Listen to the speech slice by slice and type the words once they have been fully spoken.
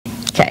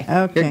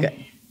Okay.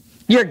 Okay.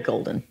 You're good. You're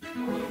golden.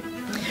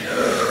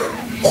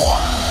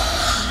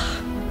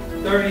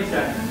 30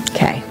 seconds.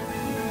 Okay.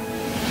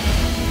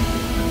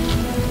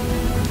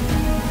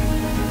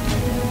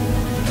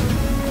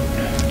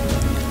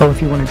 Or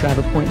if you want to drive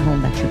a point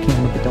home, that's your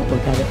camera, but don't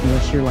look at it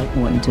unless you're like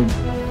wanting to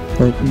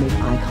like make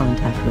eye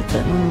contact with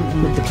the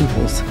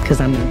peoples, because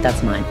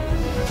that's mine. All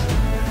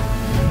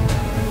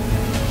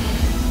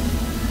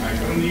right,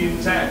 coming to you.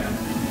 10,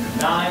 9,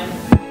 7,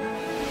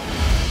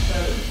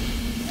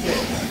 6,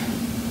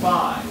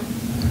 5,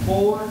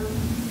 4,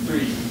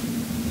 3,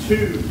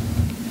 2.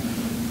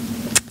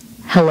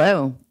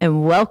 Hello,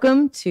 and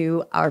welcome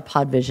to our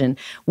PodVision.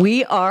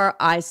 We are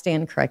I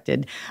Stand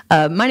Corrected.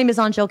 My name is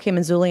Anjel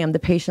Camenzuli. I'm the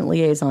patient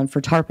liaison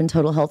for Tarpon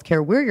Total Health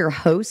Care. We're your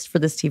host for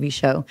this TV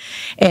show.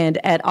 And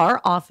at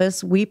our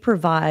office, we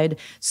provide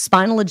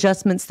spinal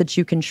adjustments that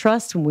you can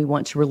trust when we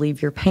want to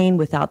relieve your pain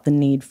without the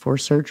need for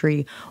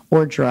surgery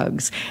or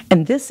drugs.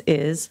 And this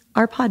is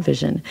our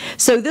PodVision.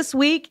 So this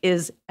week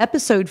is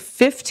episode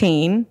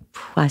 15.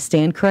 I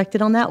stand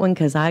corrected on that one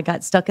because I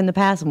got stuck in the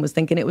past and was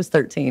thinking it was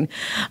 13.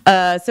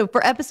 So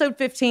for episode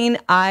 15,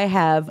 I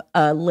have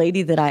a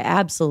lady that I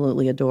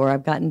absolutely adore.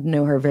 I've gotten to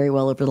know her very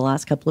well over the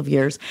last couple of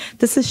years.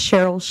 This is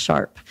Cheryl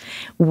Sharp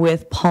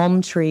with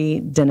Palm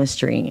Tree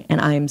Dentistry,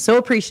 and I am so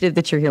appreciative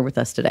that you're here with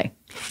us today.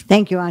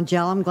 Thank you,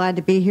 Angel. I'm glad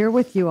to be here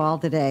with you all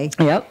today.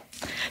 Yep.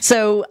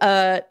 So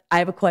I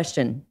have a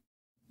question.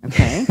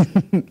 Okay.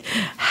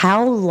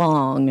 How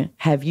long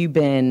have you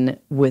been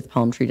with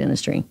Palm Tree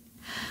Dentistry?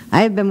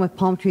 I have been with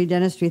Palm Tree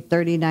Dentistry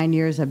 39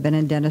 years. I've been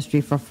in dentistry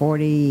for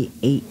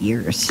 48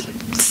 years.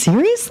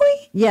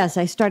 Seriously? Yes,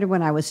 I started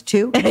when I was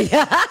 2.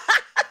 I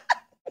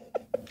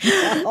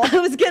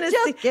was gonna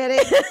Just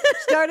kidding.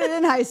 Started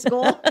in high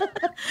school.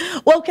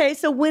 Well, okay,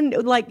 so when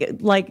like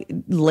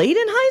late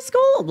in high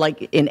school,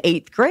 like in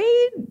 8th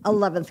grade,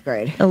 11th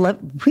grade.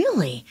 11,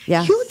 really?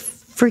 Yeah. You look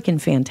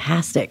freaking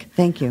fantastic.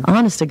 Thank you.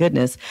 Honest to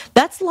goodness,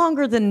 that's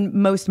longer than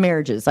most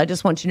marriages. I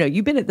just want you to know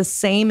you've been at the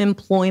same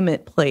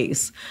employment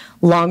place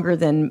longer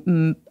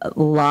than a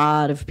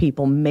lot of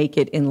people make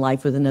it in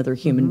life with another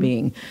human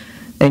being,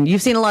 and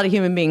you've seen a lot of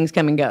human beings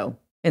come and go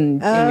in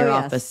your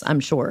yes. office,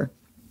 I'm sure.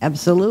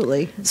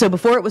 Absolutely. So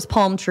before it was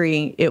Palm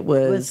Tree, it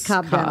was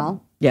Cobb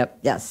Dental. Yep.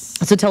 Yes.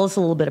 So tell us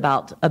a little bit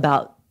about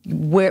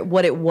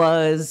what it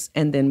was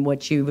and then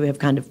what you have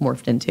kind of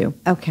morphed into.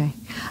 Okay.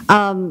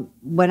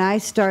 When I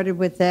started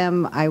with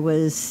them, I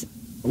was,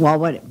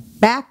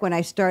 back when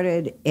I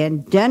started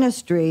in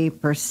dentistry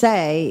per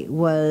se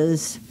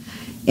was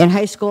in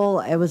high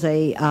school. It was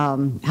a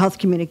health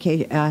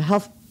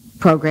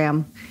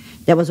program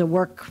that was a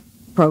work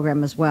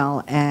program as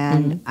well.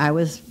 And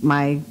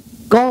my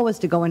goal was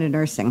to go into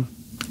nursing.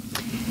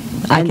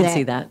 I can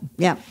see that.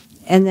 Yeah.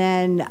 And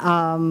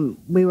then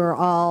we were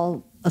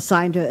all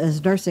assigned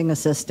as nursing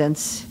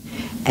assistants,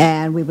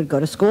 and we would go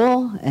to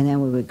school, and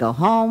then we would go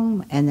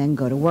home, and then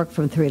go to work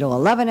from 3 to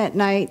 11 at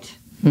night.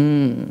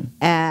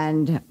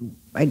 And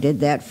I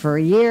did that for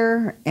a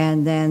year,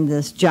 and then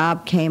this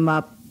job came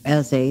up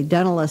as a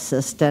dental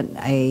assistant.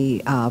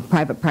 A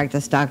private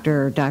practice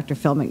doctor, Dr.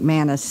 Phil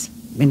McManus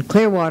in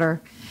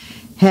Clearwater,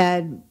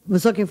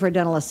 was looking for a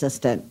dental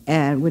assistant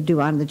and would do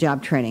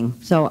on-the-job training.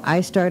 So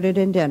I started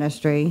in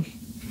dentistry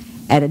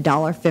at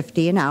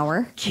 $1.50 an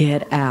hour.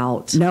 Get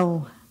out.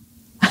 No.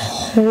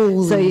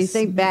 Holy So you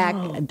think back,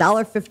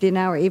 $1.50 an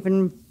hour,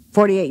 even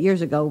 48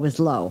 years ago, was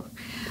low.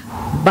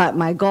 But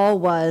my goal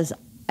was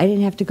I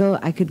didn't have to go.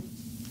 I could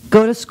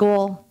go to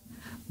school,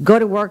 go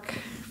to work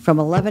from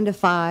 11 to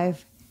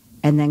 5,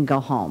 and then go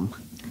home,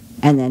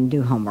 and then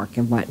do homework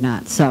and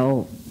whatnot.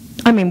 So,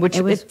 I mean,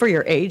 for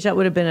your age, that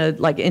would have been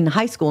like in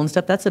high school and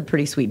stuff, that's a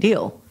pretty sweet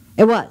deal.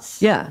 It was.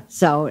 Yeah.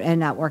 So, and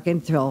not working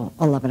till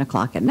 11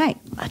 o'clock at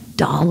night.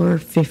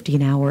 $1.50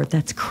 an hour,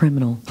 that's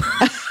criminal.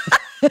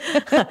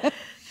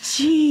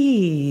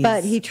 Jeez.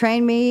 But he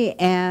trained me,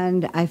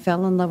 and I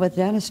fell in love with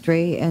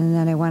dentistry, and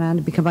then I went on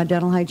to become a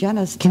dental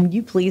hygienist. Can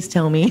you please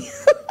tell me?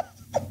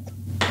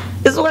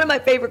 This is one of my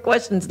favorite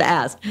questions to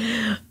ask.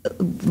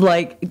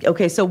 Like,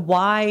 okay, so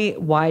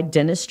why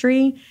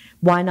dentistry?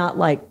 Why not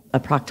like a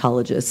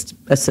proctologist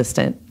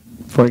assistant,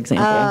 for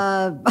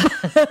example?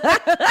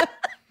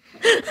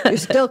 You're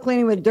still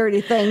cleaning with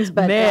dirty things,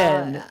 but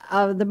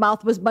the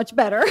mouth was much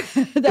better.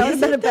 That would have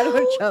been a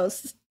better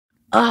choice.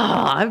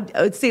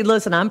 See,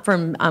 listen, I'm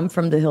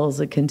from the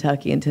hills of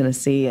Kentucky and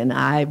Tennessee, and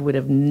I would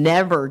have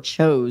never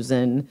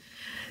chosen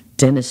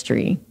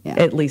dentistry,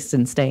 at least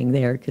in staying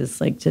there, because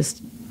like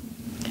just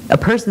a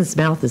person's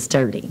mouth is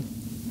dirty.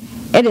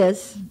 It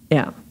is.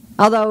 Yeah.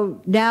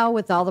 Although now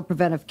with all the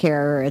preventive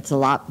care, it's a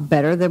lot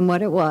better than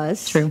what it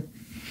was. True.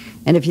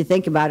 And if you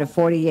think about it,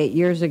 48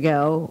 years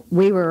ago,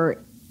 we were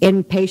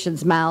in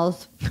patients'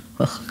 mouths,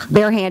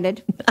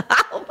 barehanded.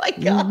 Oh, my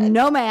God.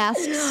 No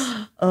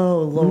masks. Oh,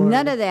 Lord.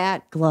 None of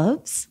that.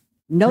 Gloves?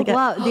 No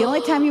gloves. The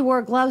only time you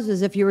wore gloves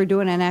is if you were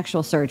doing an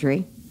actual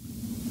surgery.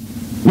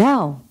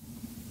 No.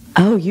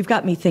 Oh, you've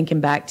got me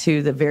thinking back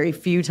to the very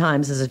few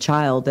times as a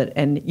child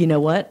and you know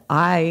what?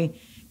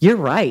 You're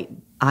right.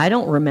 I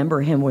don't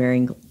remember him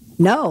wearing.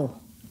 No.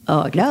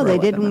 Oh, I could No, throw they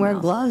up in didn't my wear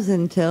mouth. gloves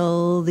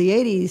until the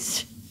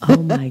 80s. Oh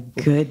my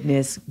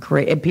goodness,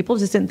 great! And people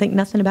just didn't think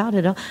nothing about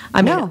it.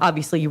 I mean, No.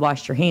 obviously you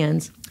washed your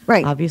hands,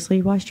 Right. Obviously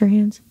you washed your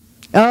hands.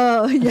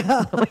 Oh,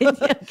 yeah.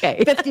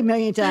 Okay. 50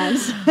 million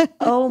times.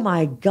 Oh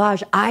my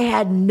gosh, I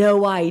had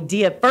no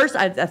idea. At first,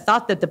 I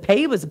thought that the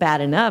pay was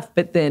bad enough,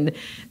 but then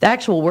the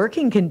actual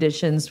working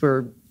conditions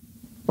were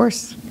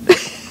worse.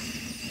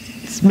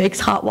 This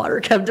makes hot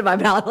water come to my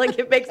mouth. Like,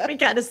 it makes me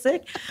kind of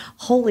sick.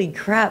 Holy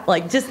crap.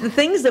 Like, just the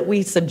things that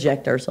we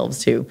subject ourselves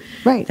to.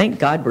 Right. Thank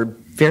God we're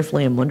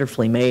fearfully and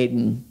wonderfully made,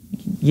 and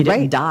you didn't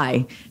Right.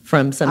 die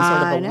from some sort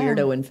I of a know.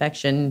 weirdo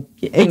infection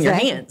in your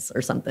Exactly. hands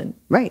or something.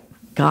 Right.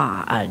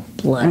 God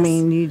bless. I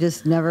mean, you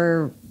just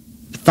never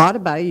thought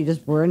about it. You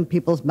just were in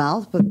people's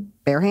mouths, but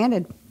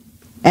barehanded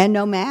and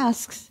no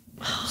masks.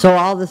 So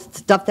all the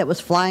stuff that was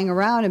flying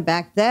around, and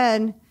back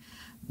then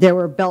there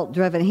were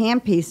belt-driven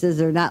handpieces.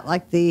 They're not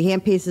like the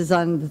handpieces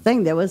on the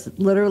thing. There was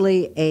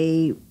literally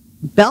a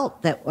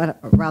belt that went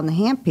around the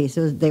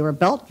handpiece. They were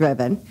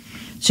belt-driven,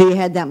 so you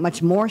had that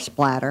much more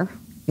splatter.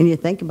 And you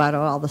think about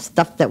all the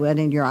stuff that went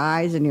in your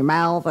eyes and your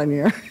mouth and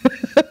your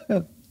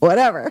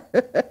whatever.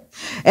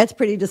 It's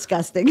pretty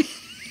disgusting.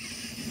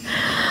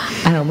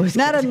 I almost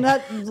Not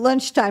a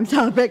lunchtime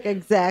topic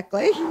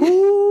exactly.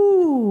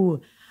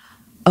 Ooh.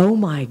 Oh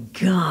my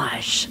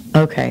gosh.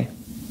 Okay.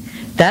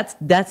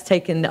 That's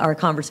taken our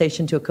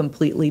conversation to a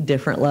completely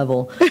different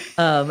level.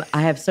 I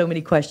have so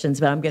many questions,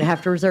 but I'm going to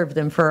have to reserve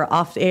them for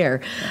off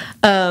air.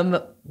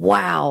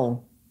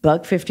 Wow.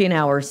 $1.50 an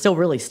hour, still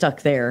really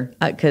stuck there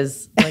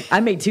because like, I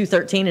made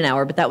 $2.13 an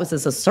hour, but that was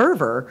as a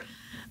server.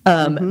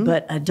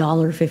 But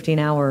 $1.50 an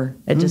hour,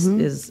 it just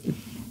is.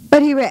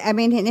 But he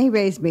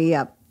raised me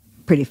up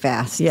pretty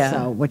fast, Yeah.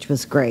 so, which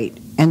was great.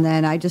 And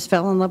then I just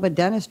fell in love with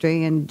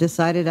dentistry and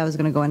decided I was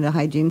going to go into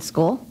hygiene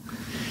school.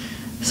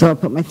 So I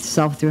put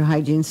myself through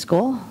hygiene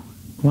school.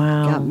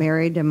 Wow. Got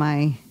married to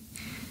my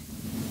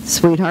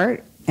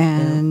sweetheart,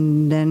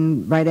 and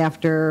then right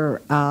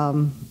after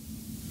I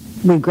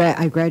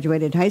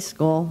graduated high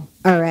school,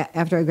 or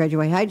after I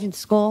graduated hygiene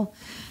school,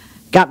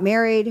 got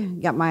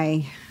married, got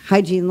my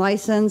hygiene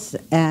license,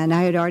 and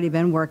I had already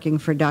been working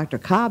for Dr.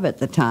 Cobb at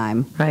the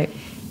time. Right.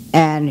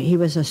 And he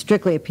was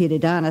strictly a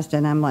pedodontist,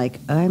 and I'm like,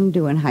 I'm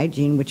doing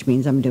hygiene, which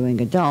means I'm doing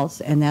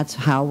adults, and that's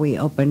how we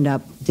opened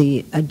up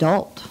the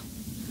adult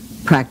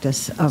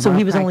practice of So our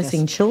he was only practice.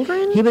 seeing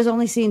children? He was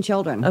only seeing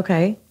children.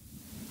 Okay.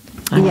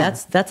 And Yeah.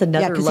 that's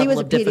another because level he was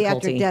a of pediatric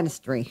difficulty.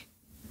 dentistry.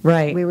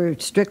 Right. We were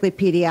strictly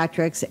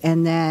pediatrics,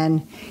 and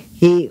then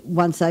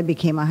once I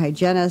became a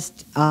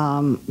hygienist,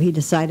 he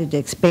decided to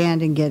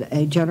expand and get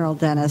a general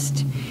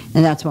dentist,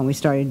 and that's when we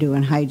started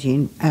doing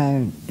hygiene,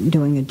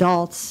 doing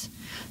adults,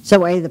 so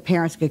that way the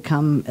parents could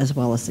come as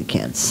well as the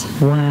kids.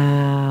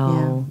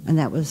 Wow. And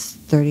that was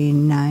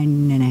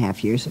 39 and a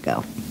half years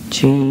ago.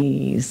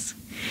 Jeez.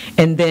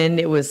 And then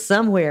it was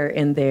somewhere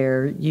in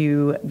there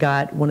you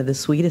got one of the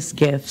sweetest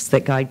gifts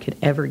that God could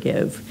ever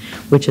give,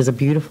 which is a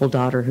beautiful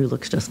daughter who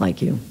looks just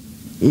like you.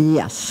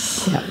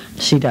 Yes. Yeah,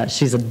 she does.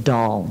 She's a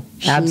doll.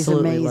 She's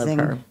Absolutely amazing.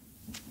 love her.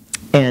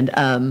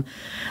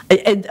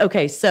 And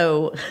okay,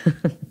 so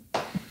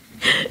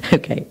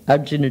okay,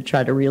 I'm going to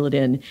try to reel it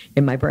in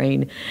my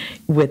brain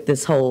with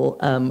this whole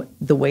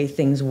the way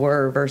things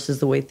were versus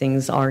the way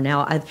things are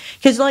now.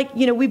 Because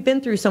we've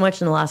been through so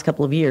much in the last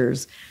couple of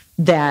years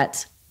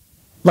that,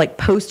 like,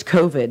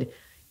 post-COVID,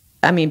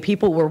 I mean,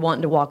 people were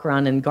wanting to walk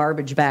around in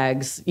garbage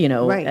bags,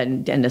 Right.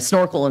 and a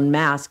snorkel and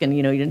mask, and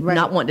Right.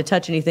 not wanting to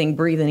touch anything,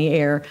 breathe any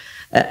air,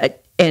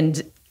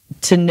 and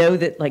to know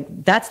that, like,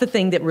 that's the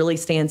thing that really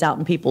stands out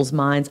in people's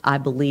minds, I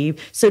believe.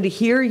 So to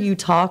hear you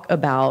talk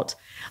about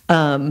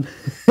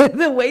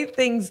the way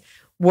things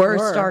were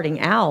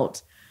starting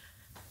out,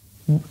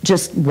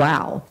 just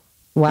wow.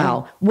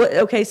 Wow.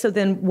 Okay, so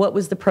then what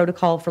was the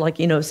protocol for, like,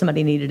 if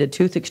somebody needed a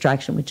tooth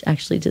extraction, which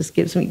actually just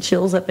gives me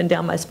chills up and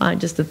down my spine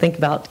just to think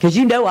about, because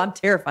I'm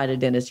terrified of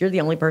dentists. You're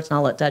the only person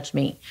I'll let touch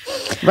me.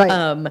 Right.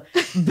 And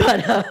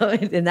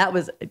that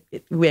was,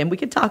 when we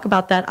could talk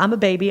about that. I'm a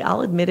baby.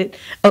 I'll admit it.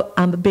 Oh,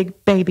 I'm a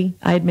big baby.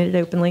 I admit it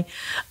openly.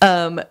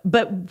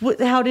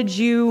 But how did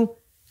you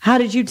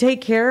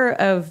take care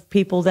of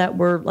people that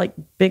were like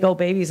big old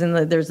babies and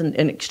there's an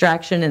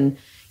extraction and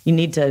you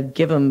need to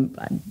give them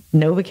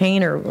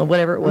Novocaine or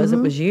whatever it was that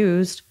was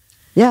used?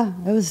 Yeah,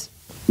 it was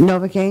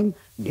Novocaine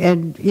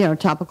and,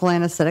 topical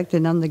anesthetic to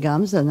numb the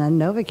gums, and then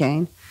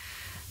Novocaine.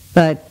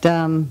 But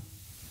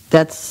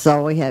that's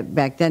all we had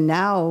back then.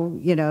 Now,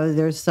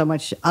 there's so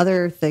much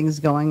other things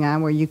going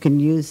on where you can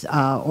use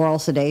oral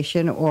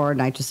sedation or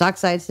nitrous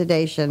oxide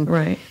sedation.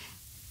 Right.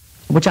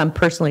 Which I'm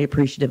personally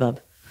appreciative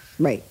of.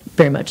 Right.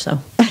 Very much so.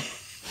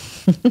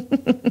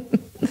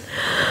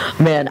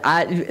 Man,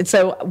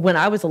 so when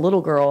I was a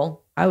little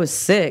girl, I was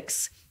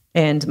 6,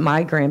 and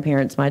my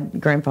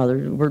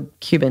grandfather were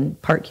Cuban,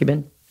 part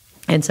Cuban.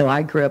 And so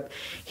I grew up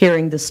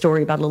hearing the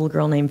story about a little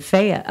girl named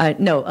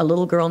a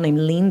little girl named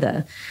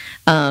Linda.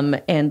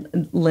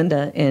 And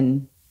Linda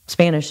in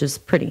Spanish is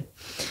pretty.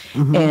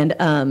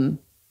 And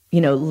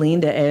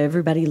Linda,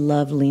 everybody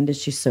loved Linda.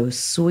 She's so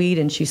sweet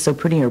and she's so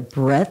pretty. Her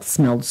breath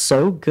smelled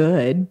so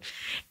good.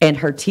 And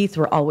her teeth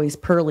were always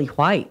pearly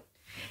white.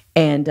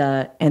 And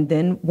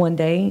then one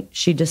day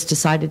she just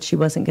decided she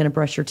wasn't going to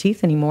brush her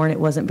teeth anymore. And it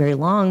wasn't very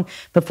long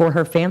before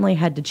her family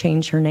had to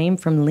change her name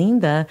from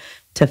Linda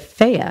to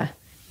Fea,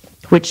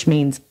 which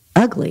means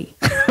ugly.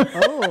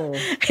 Oh.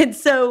 And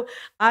so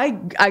I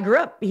grew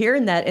up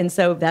hearing that. And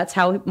so that's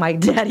how my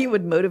daddy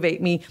would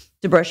motivate me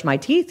to brush my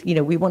teeth.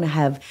 We want to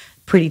have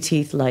pretty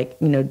teeth like,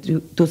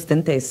 tus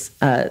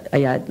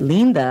dientes,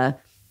 linda,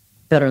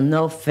 pero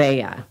no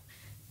fea.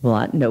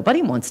 Well,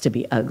 nobody wants to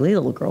be ugly.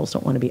 Little girls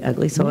don't want to be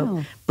ugly. So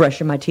I'm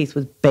brushing my teeth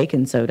with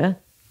baking soda.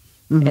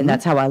 Mm-hmm. And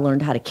that's how I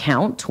learned how to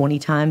count 20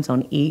 times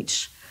on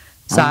each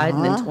side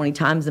and then 20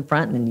 times in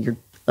front. And then you're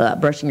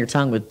brushing your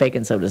tongue with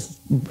baking soda is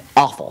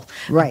awful.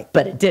 Right.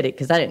 But it did it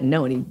because I didn't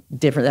know any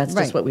different. That's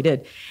just what we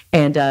did.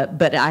 And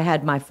but I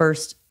had my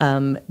first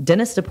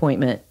dentist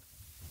appointment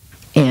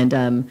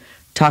and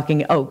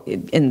talking,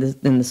 in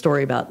the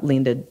story about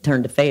Linda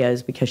turned to Fea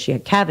is because she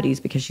had cavities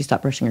because she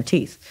stopped brushing her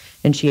teeth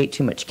and she ate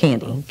too much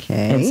candy.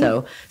 Okay.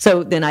 And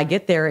so then I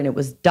get there and it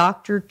was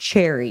Dr.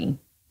 Cherry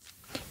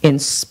in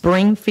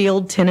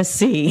Springfield,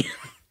 Tennessee.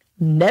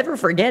 Never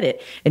forget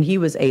it. And he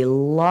was a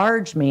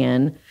large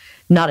man,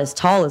 not as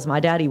tall as my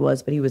daddy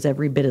was, but he was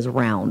every bit as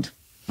round.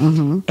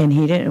 Mm-hmm. And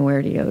he didn't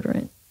wear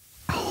deodorant.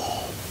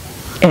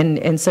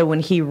 And so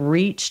when he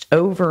reached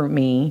over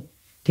me,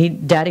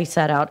 Daddy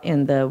sat out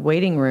in the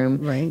waiting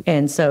room. Right.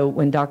 And so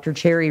when Dr.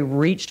 Cherry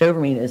reached over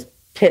me and his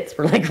pits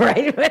were like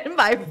right in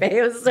my face,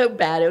 it was so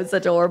bad. It was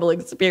such a horrible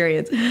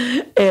experience.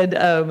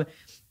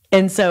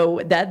 And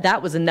so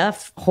that was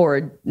enough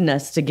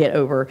horridness to get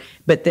over.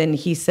 But then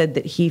he said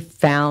that he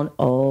found,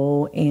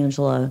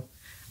 Angela,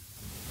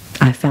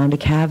 I found a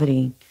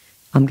cavity.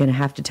 I'm going to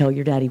have to tell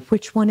your daddy,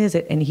 which one is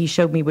it? And he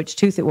showed me which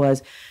tooth it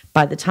was.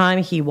 By the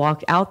time he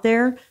walked out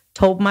there,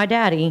 told my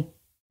daddy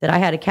that I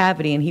had a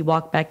cavity, and he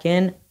walked back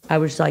in, I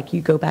was like,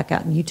 you go back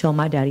out and you tell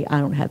my daddy I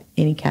don't have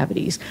any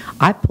cavities.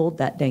 I pulled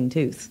that dang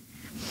tooth.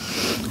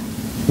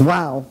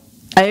 Wow.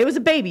 It was a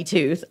baby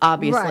tooth,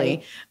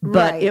 obviously,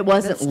 but it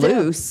wasn't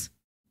loose.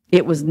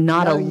 It was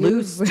not a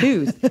loose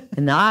tooth.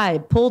 And I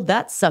pulled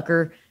that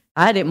sucker.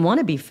 I didn't want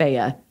to be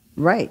Fea.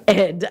 Right.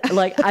 And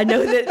I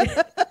know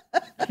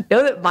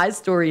that my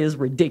story is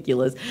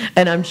ridiculous,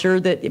 and I'm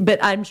sure that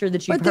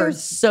you've heard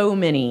so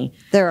many.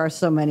 There are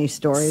so many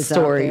stories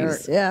out there.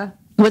 Yeah.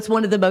 What's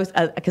one of the most,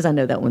 because I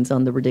know that one's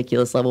on the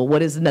ridiculous level.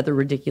 What is another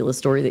ridiculous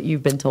story that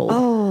you've been told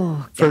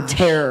for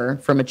terror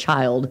from a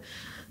child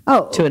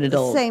to an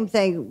adult? Same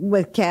thing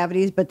with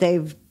cavities, but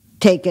they've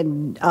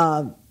taken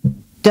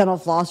dental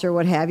floss or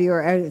what have you,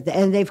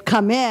 and they've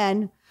come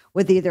in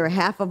with either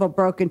half of a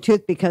broken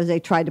tooth because they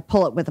tried to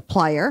pull it with a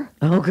plier.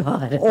 Oh,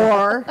 God.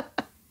 Or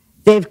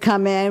they've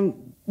come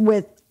in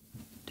with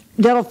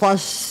dental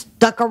floss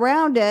stuck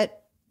around it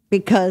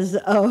because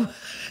of...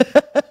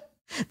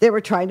 They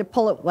were trying to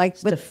pull it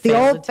with the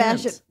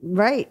old-fashioned,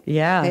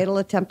 fatal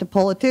attempt to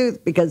pull a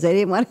tooth because they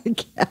didn't want a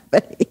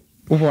cavity.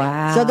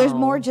 Wow. So there's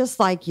more just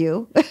like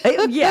you.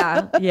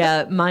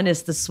 Yeah.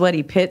 Minus the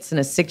sweaty pits in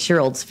a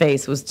 6-year-old's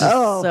face was just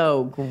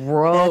so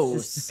gross.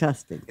 That's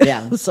disgusting.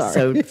 Yeah.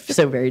 Sorry.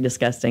 So very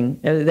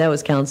disgusting. That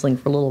was counseling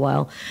for a little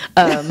while.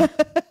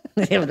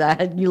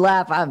 You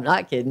laugh. I'm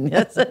not kidding.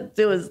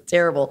 It was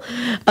terrible.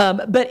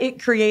 But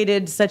it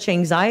created such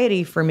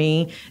anxiety for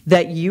me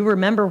that you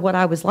remember what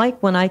I was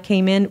like when I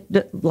came in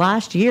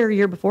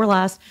year before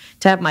last,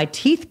 to have my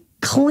teeth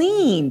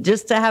cleaned,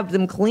 just to have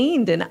them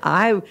cleaned. And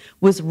I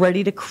was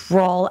ready to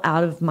crawl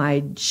out of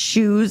my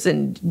shoes.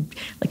 And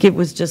it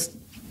was just,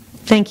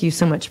 thank you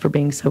so much for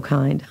being so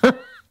kind.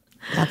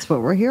 That's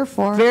what we're here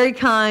for. Very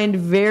kind,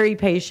 very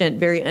patient,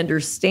 very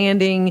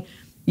understanding.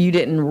 You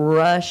didn't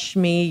rush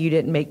me. You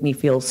didn't make me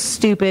feel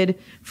stupid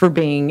for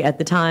being, at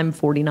the time,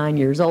 49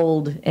 years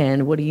old.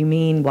 And what do you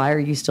mean? Why are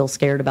you still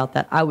scared about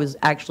that? I was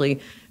actually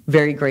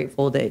very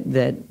grateful that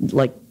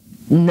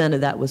none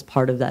of that was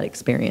part of that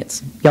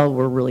experience. Y'all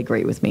were really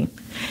great with me.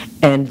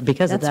 And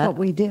because of that, that's what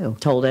we do.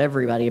 Told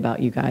everybody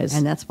about you guys.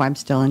 And that's why I'm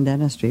still in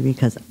dentistry,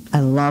 because I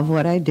love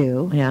what I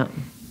do. Yeah.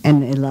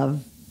 And I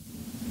love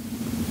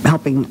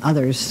helping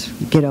others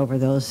get over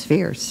those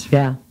fears.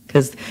 Yeah.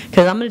 Because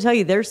I'm going to tell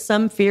you, there's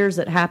some fears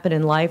that happen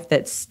in life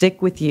that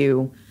stick with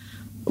you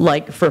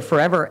for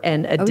forever,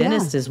 and a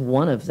dentist is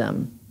one of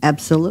them.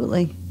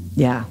 Absolutely.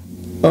 Yeah.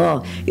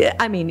 Oh, yeah.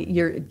 I mean,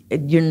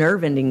 your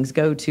nerve endings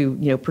go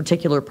to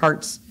particular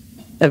parts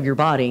of your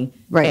body,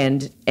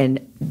 right?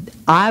 And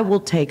I will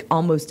take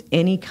almost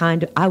any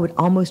kind of. I would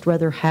almost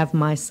rather have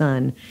my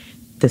son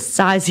the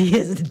size he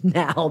is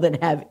now than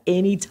have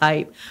any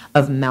type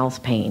of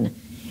mouth pain.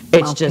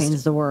 It's mouth just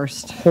pain's the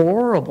worst.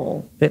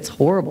 Horrible. It's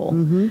horrible.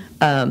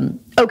 Mm-hmm.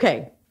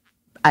 Okay.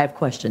 I have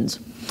questions.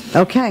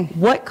 Okay.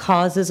 What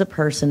causes a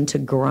person to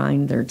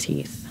grind their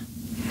teeth?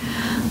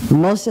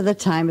 Most of the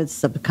time it's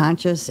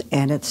subconscious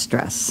and it's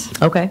stress.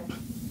 Okay.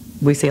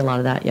 We see a lot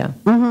of that, yeah.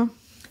 Mm-hmm.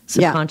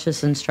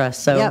 Subconscious and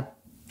stress. So. Yep.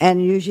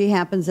 And it usually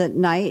happens at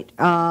night.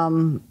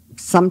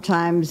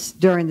 Sometimes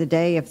during the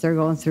day, if they're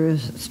going through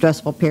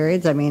stressful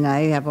periods, I mean,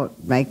 I have a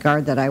night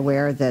guard that I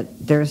wear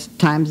that there's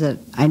times that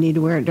I need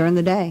to wear it during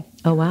the day.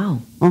 Oh, wow.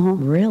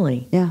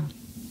 Really? Yeah.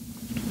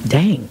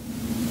 Dang.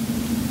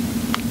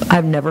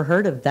 I've never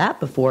heard of that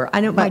before.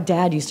 I know my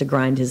dad used to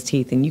grind his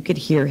teeth, and you could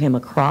hear him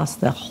across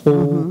the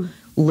whole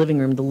living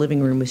room. The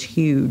living room was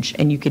huge,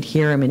 and you could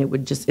hear him, and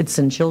it'd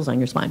send chills on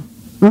your spine.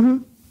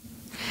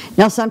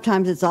 Now,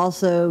 sometimes it's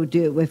also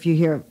if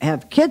you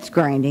have kids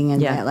grinding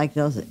and that, like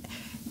those.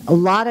 A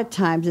lot of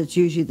times it's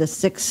usually the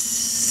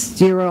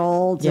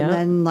 6-year-olds and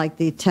then like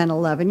the 10,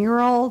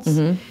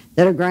 11-year-olds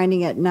that are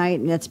grinding at night,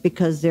 and that's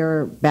because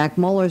their back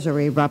molars are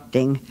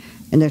erupting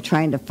and they're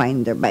trying to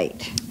find their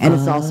bite. And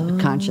it's all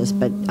subconscious,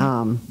 but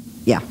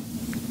yeah.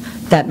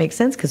 That makes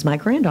sense because my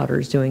granddaughter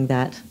is doing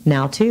that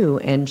now too,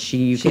 and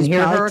you can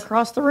hear her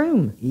across the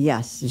room.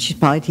 Yes, she's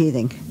probably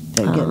teething,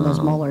 getting those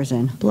molars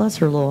in. Bless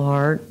her little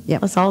heart.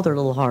 Bless all their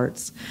little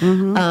hearts.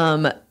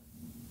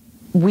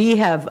 We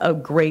have a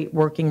great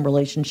working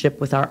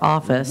relationship with our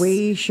office.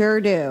 We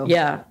sure do.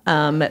 Yeah,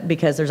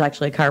 because there's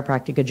actually a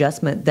chiropractic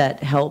adjustment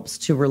that helps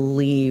to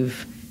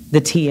relieve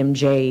the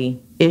TMJ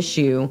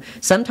issue,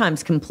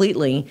 sometimes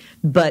completely,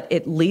 but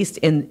at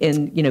least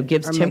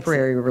gives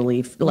temporary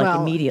relief,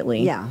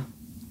 immediately. Yeah,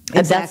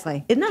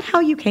 exactly. Isn't that how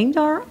you came to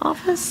our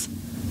office?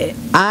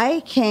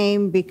 I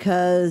came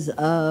because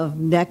of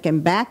neck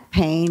and back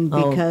pain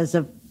because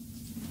of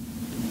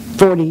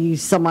 40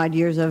 some odd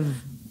years of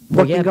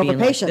working over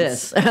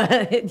patients.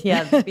 Like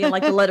being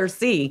like the letter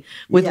C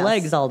with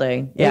legs all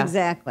day. Yeah.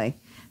 Exactly.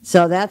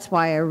 So that's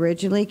why I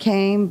originally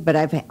came, but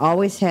I've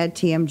always had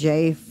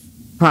TMJ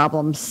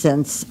problems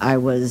since I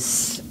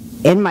was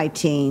in my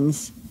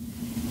teens.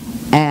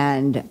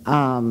 And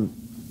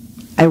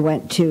I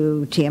went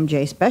to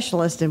TMJ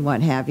specialist and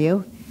what have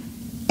you,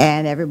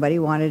 and everybody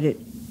wanted to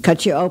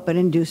cut you open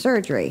and do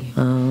surgery.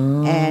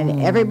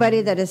 And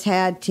everybody that has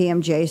had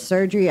TMJ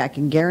surgery, I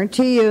can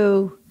guarantee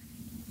you,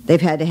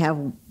 they've had to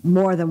have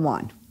more than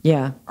one.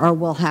 Yeah. Or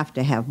will have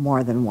to have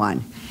more than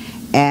one.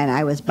 And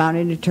I was bound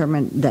and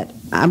determined that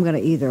I'm going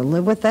to either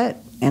live with it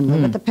and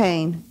live with the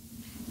pain.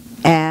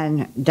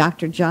 And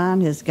Dr.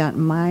 John has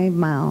gotten my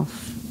mouth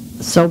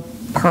so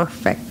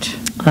perfect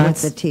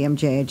with the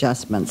TMJ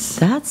adjustments.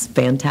 That's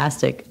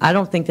fantastic. I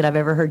don't think that I've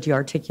ever heard you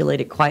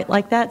articulate it quite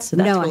like that, so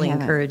that's really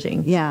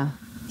encouraging. Yeah.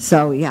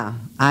 So, yeah,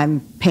 I'm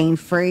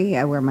pain-free.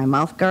 I wear my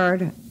mouth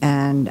guard.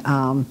 And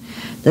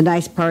the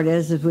nice part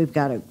is we've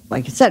got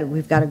like I said,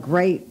 we've got a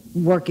great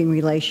working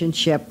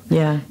relationship.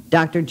 Yeah.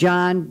 Dr.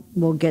 John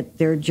will get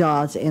their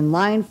jaws in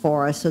line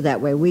for us so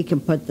that way we can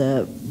put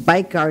the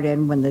bite guard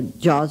in when the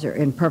jaws are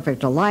in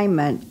perfect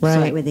alignment so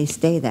that way they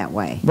stay that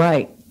way.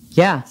 Right.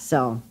 Yeah.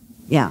 So,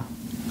 yeah.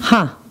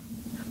 Huh.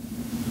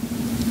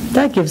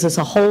 That gives us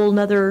a whole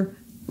nother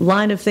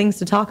line of things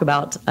to talk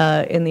about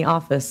in the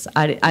office.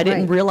 I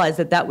didn't realize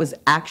that was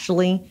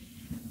actually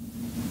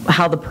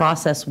how the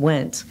process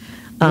went.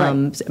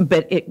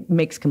 But it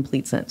makes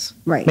complete sense.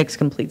 Right. Makes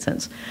complete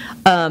sense.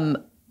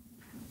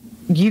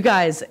 You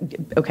guys,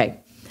 okay,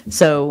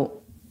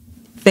 so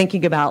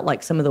thinking about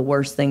like some of the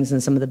worst things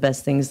and some of the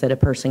best things that a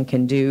person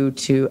can do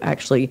to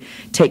actually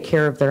take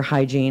care of their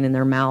hygiene and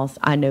their mouth.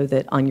 I know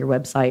that on your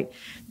website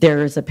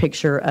there is a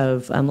picture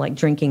of like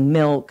drinking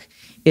milk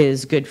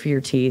is good for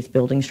your teeth,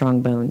 building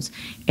strong bones,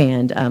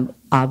 and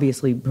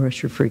obviously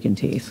brush your freaking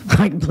teeth.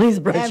 Like, please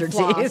brush your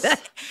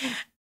teeth.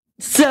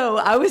 So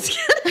I was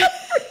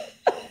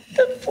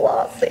the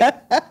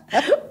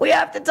flossing. We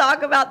have to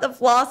talk about the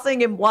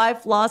flossing and why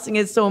flossing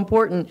is so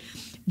important.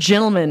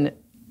 Gentlemen,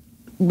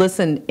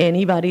 listen,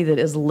 anybody that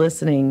is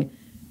listening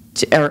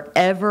to, or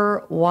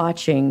ever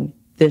watching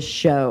this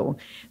show,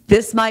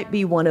 this might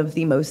be one of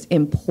the most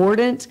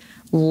important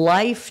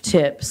life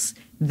tips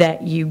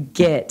that you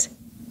get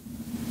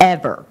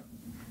ever.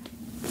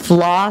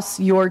 Floss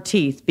your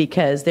teeth,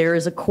 because there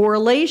is a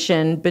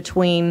correlation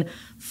between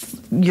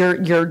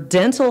your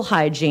dental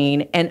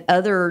hygiene and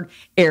other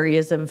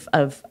areas of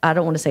I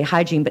don't want to say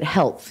hygiene, but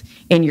health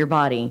in your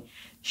body.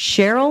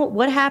 Cheryl,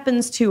 what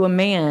happens to a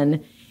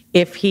man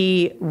if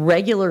he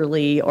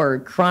regularly or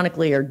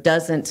chronically or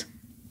doesn't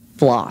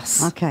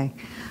floss? Okay.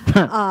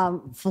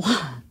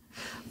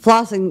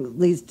 Flossing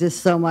leads to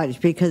so much,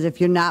 because if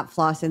you're not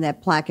flossing,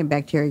 that plaque and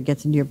bacteria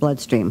gets into your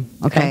bloodstream.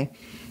 Okay.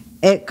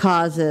 It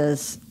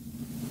causes,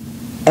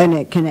 and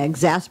it can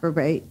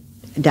exacerbate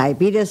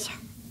diabetes,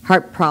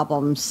 heart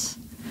problems.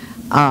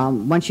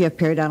 Once you have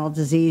periodontal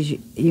disease,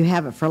 you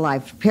have it for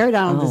life.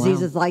 Periodontal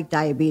disease is like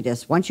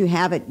diabetes. Once you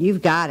have it,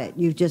 you've got it.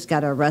 You've just got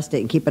to arrest it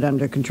and keep it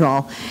under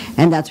control.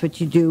 And that's what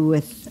you do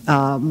with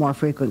more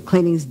frequent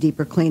cleanings,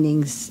 deeper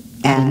cleanings,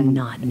 and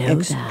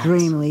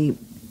extremely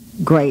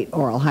great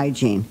oral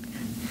hygiene.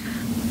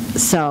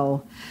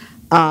 So,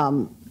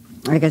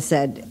 like I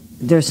said,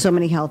 there's so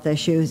many health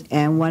issues,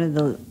 and one of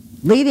the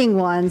leading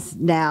ones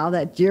now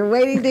that you're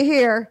waiting to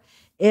hear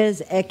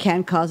is it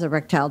can cause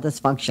erectile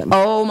dysfunction.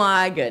 Oh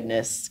my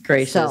goodness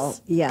gracious. So,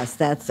 yes,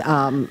 that's,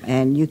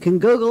 and you can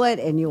Google it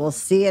and you will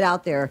see it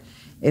out there.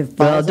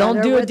 Well,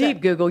 don't do a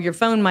deep Google. Your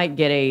phone might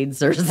get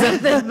AIDS or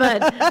something,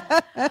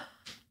 but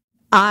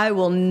I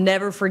will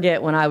never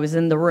forget when I was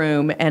in the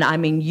room, and I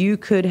mean, you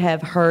could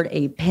have heard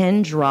a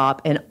pin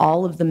drop, and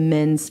all of the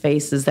men's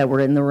faces that were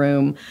in the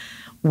room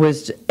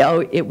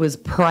it was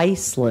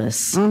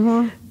priceless.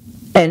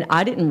 And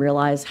I didn't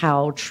realize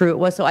how true it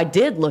was. So I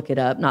did look it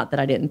up. Not that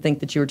I didn't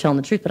think that you were telling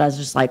the truth, but I was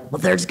just like, well,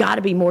 there's got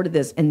to be more to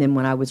this. And then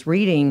when I was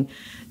reading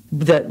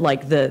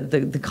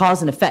the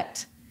cause and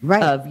effect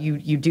of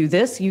you do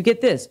this, you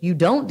get this. You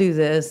don't do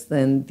this,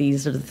 then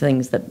these are the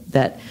things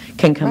that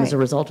can come as a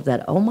result of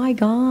that. Oh my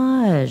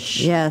gosh.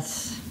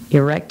 Yes.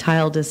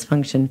 Erectile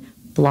dysfunction.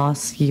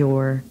 Floss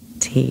your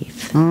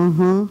teeth.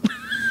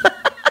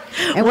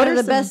 And one of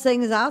the best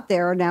things out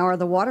there now are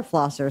the water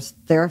flossers.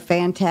 They're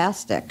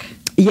fantastic.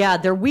 Yeah,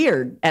 they're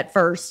weird at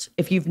first.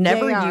 If you've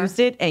never used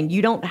it and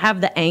you don't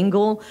have the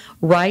angle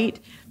right,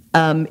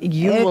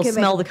 you will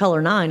smell the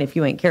color 9 if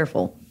you ain't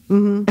careful.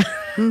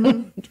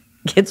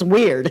 It's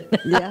weird.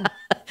 Yeah.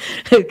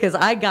 Because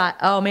I got,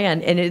 oh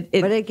man, and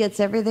but it gets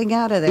everything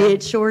out of there.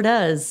 It sure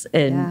does.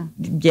 And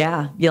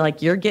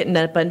you're getting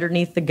up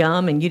underneath the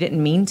gum and you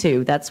didn't mean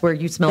to. That's where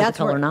you smell the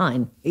color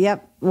 9.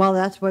 Yep. Well,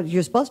 that's what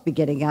you're supposed to be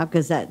getting out,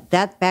 because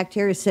that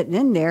bacteria is sitting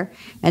in there,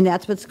 and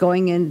that's what's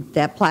going in.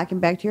 That plaque and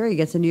bacteria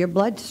gets into your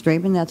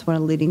bloodstream, and that's one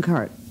of the leading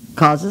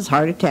causes: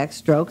 heart attacks,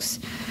 strokes,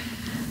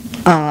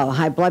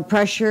 high blood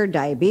pressure,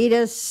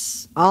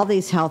 diabetes, all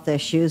these health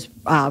issues,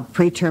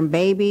 preterm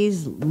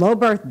babies, low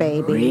birth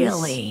babies.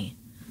 Really?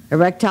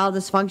 Erectile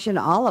dysfunction,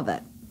 all of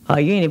it. Oh,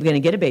 you ain't even going to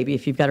get a baby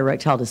if you've got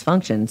erectile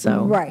dysfunction.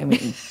 So, right. I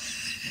mean,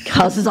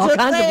 causes all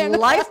kinds of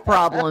life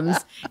problems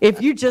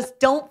if you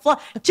just don't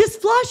floss. Just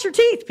floss your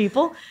teeth,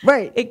 people.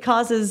 Right. It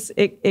causes,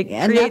 it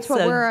and creates that's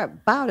what we're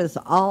about, is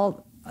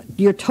all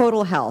your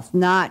total health,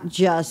 not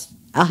just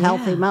a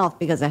healthy mouth,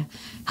 because a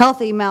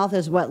healthy mouth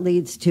is what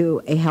leads to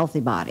a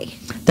healthy body.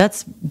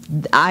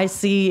 I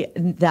see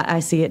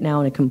it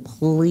now in a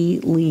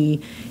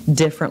completely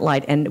different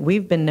light. And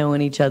we've been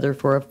knowing each other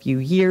for a few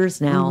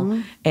years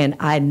now, and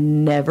I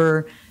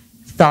never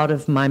thought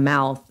of my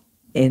mouth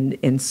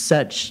in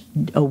such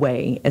a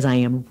way as I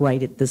am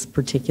right at this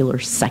particular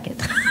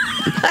second.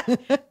 I'm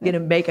going to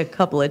make a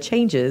couple of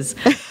changes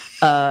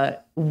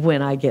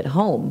when I get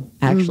home,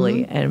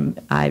 actually, and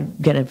I'm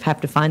going to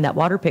have to find that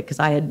water pick,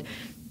 because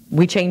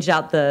we changed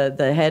out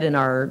the head in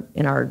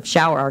our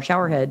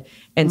shower head,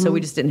 and so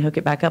we just didn't hook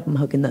it back up. I'm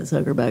hooking that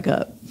sucker back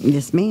up.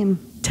 Yes, ma'am.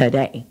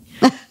 Today.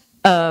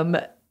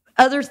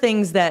 Other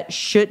things that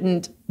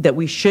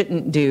we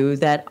shouldn't do,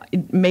 that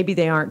maybe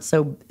they aren't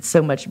so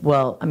much.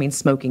 Well, I mean,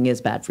 smoking is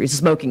bad for you.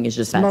 Smoking is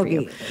just bad for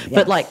you. Yes.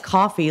 But like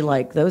coffee,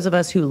 like those of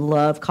us who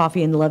love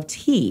coffee and love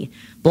tea,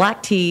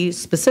 black tea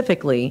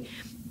specifically,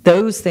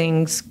 those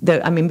things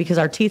because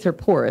our teeth are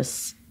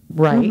porous,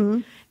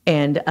 right?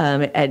 And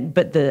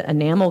but the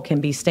enamel can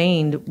be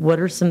stained. What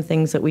are some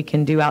things that we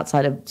can do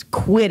outside of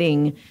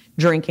quitting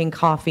drinking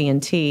coffee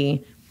and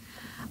tea?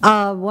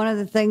 One of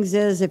the things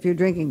is, if you're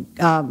drinking,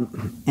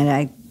 and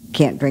I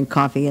can't drink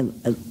coffee,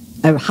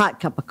 a hot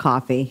cup of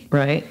coffee,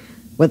 right,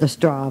 with a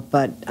straw,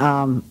 but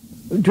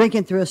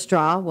drinking through a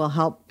straw will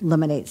help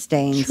eliminate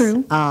stains.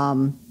 True.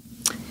 And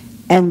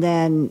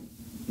then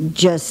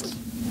just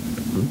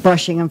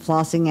brushing and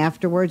flossing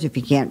afterwards. If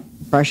you can't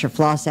brush or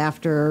floss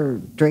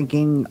after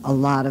drinking a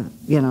lot of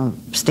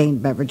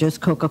stained beverages,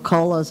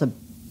 Coca-Cola is a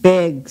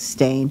big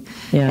stain,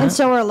 and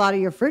so are a lot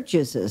of your fruit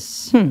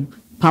juices.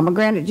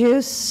 Pomegranate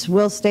juice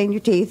will stain your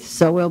teeth,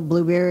 so will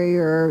blueberry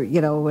or,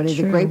 one of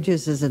the grape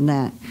juices in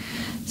that.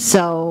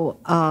 So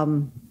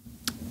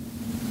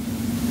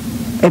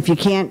if you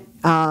can't,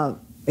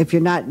 if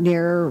you're not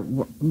near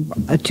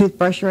a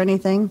toothbrush or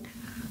anything,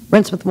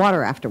 rinse with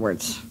water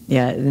afterwards.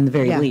 Yeah, in the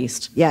very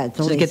least. Yeah, at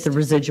the least. Just get the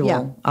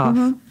residual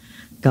off.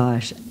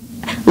 Gosh.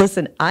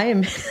 Listen,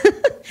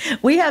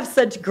 we have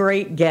such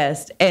great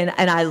guests, and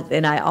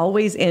I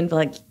always end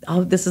like,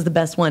 oh, this is the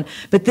best one.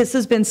 But this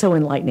has been so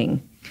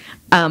enlightening.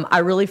 I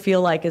really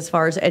feel like, as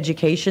far as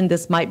education,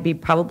 this might be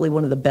probably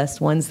one of the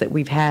best ones that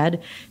we've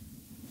had.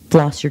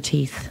 Floss your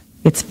teeth.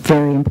 It's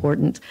very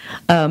important.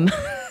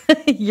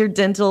 Your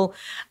dental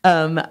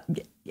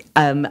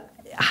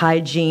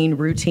hygiene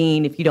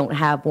routine, if you don't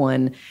have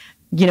one,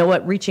 you know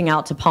what? Reaching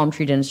out to Palm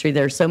Tree Dentistry,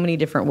 there's so many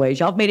different ways.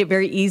 Y'all have made it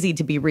very easy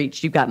to be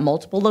reached. You've got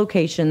multiple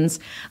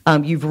locations.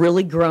 You've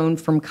really grown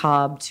from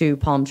Cobb to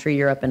Palm Tree.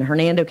 You're up in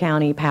Hernando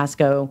County,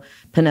 Pasco,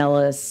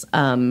 Pinellas,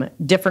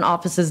 different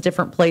offices,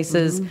 different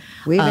places.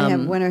 We even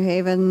have Winter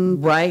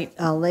Haven, right?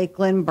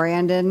 Lakeland,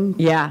 Brandon.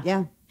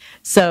 Yeah.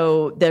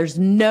 So there's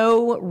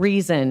no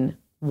reason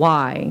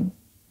why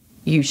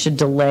you should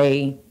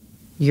delay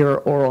your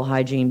oral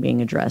hygiene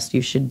being addressed.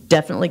 You should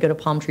definitely go to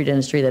Palm Tree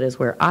Dentistry. That is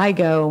where I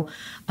go.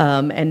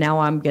 And now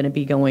I'm going to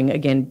be going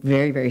again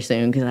very, very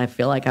soon, because I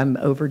feel like I'm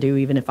overdue.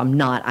 Even if I'm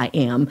not, I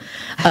am.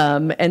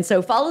 And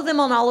so follow them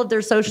on all of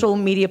their social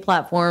media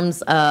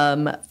platforms.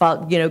 Go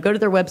to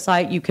their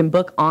website. You can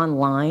book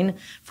online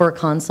for a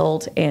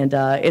consult, and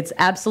it's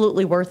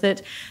absolutely worth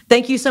it.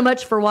 Thank you so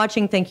much for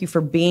watching. Thank you for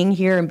being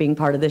here and being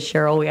part of this,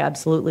 Cheryl. We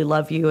absolutely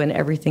love you and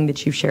everything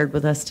that you've shared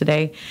with us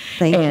today.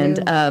 Thank you.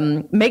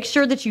 And make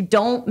sure that you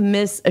don't don't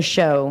miss a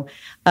show.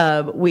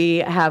 We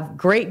have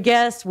great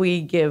guests.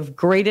 We give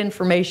great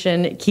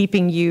information,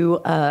 keeping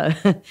you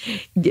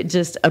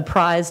just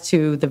apprised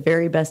to the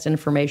very best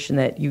information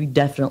that you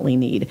definitely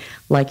need,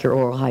 like your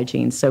oral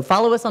hygiene. So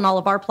follow us on all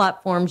of our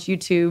platforms,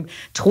 YouTube,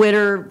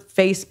 Twitter,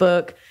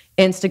 Facebook,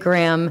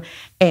 Instagram.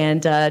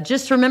 And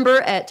just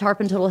remember, at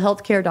Tarpon Total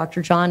Health Care,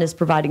 Dr. John is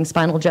providing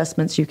spinal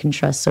adjustments you can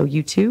trust so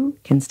you too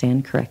can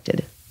stand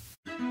corrected.